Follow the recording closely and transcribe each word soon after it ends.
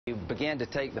You begin to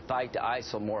take the fight to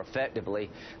ISIL more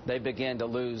effectively, they begin to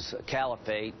lose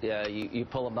caliphate. You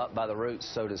pull them up by the roots,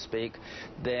 so to speak.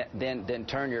 Then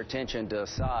turn your attention to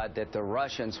Assad, that the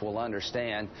Russians will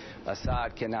understand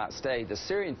Assad cannot stay. The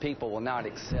Syrian people will not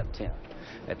accept him.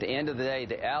 At the end of the day,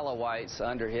 the Alawites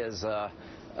under his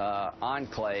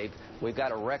enclave, we've got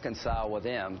to reconcile with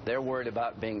them. They're worried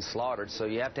about being slaughtered, so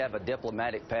you have to have a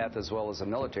diplomatic path as well as a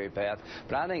military path.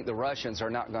 But I think the Russians are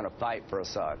not going to fight for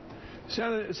Assad.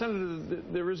 Senator,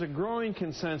 there is a growing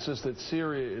consensus that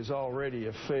Syria is already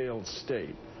a failed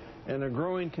state, and a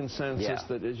growing consensus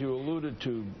that, as you alluded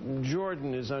to,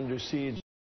 Jordan is under siege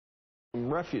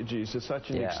from refugees to such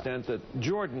an extent that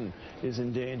Jordan is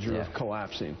in danger of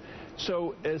collapsing.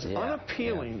 So as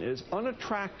unappealing, as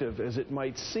unattractive as it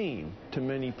might seem to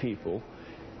many people,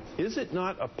 is it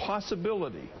not a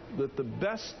possibility that the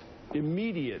best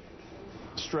immediate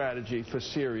strategy for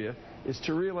Syria is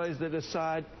to realize that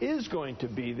Assad is going to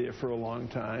be there for a long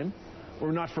time,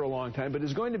 or not for a long time, but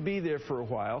is going to be there for a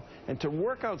while, and to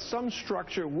work out some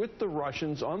structure with the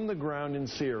Russians on the ground in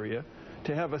Syria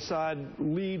to have Assad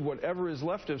lead whatever is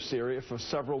left of Syria for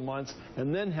several months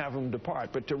and then have him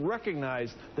depart, but to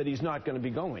recognize that he's not going to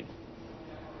be going?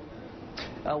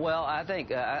 Well, I think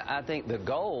the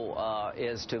goal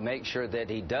is to make sure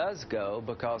that he does go,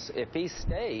 because if he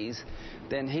stays,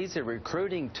 then he's a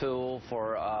recruiting tool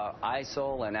for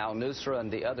ISIL and al-Nusra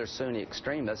and the other Sunni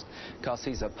extremists, because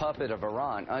he's a puppet of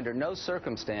Iran. Under no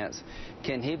circumstance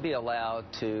can he be allowed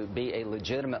to be a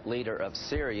legitimate leader of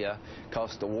Syria,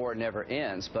 because the war never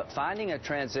ends. But finding a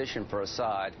transition for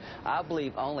Assad, I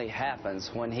believe, only happens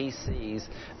when he sees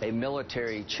a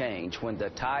military change, when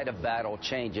the tide of battle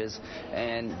changes,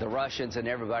 and the Russians and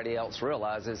everybody else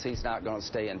realizes he's not going to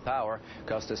stay in power,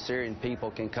 because the Syrian people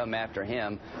can come after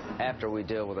him after we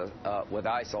deal with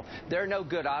ISIL. There are no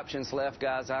good options left,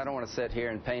 guys. I don't want to sit here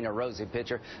and paint a rosy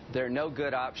picture. There are no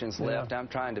good options left. I'm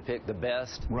trying to pick the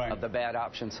best of the bad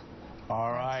options.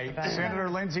 All right. Senator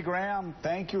Lindsey Graham,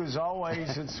 thank you as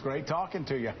always. It's great talking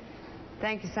to you.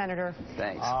 Thank you, Senator.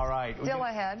 Thanks. All right. Still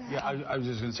ahead. Yeah, I was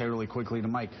just going to say really quickly to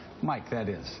Mike. Mike,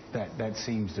 that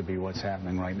seems to be what's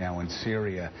happening right now in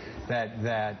Syria.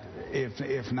 That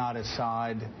if not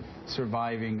Assad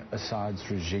surviving, Assad's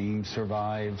regime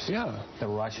survives. The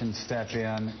Russians step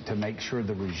in to make sure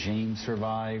the regime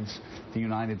survives. The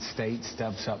United States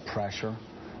steps up pressure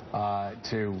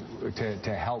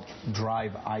to help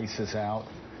drive ISIS out.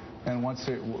 And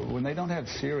when they don't have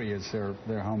Syria as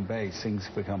their home base, things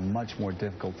become much more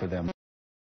difficult for them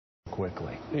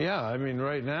quickly. Yeah, I mean,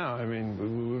 right now, I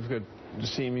mean, we've got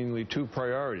seemingly two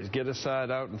priorities: get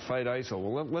Assad out and fight ISIL.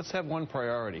 Well, let's have one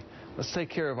priority. Let's take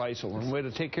care of ISIL. And the way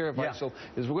to take care of ISIL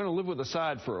is we're going to live with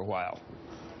Assad for a while.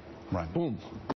 Right. Boom.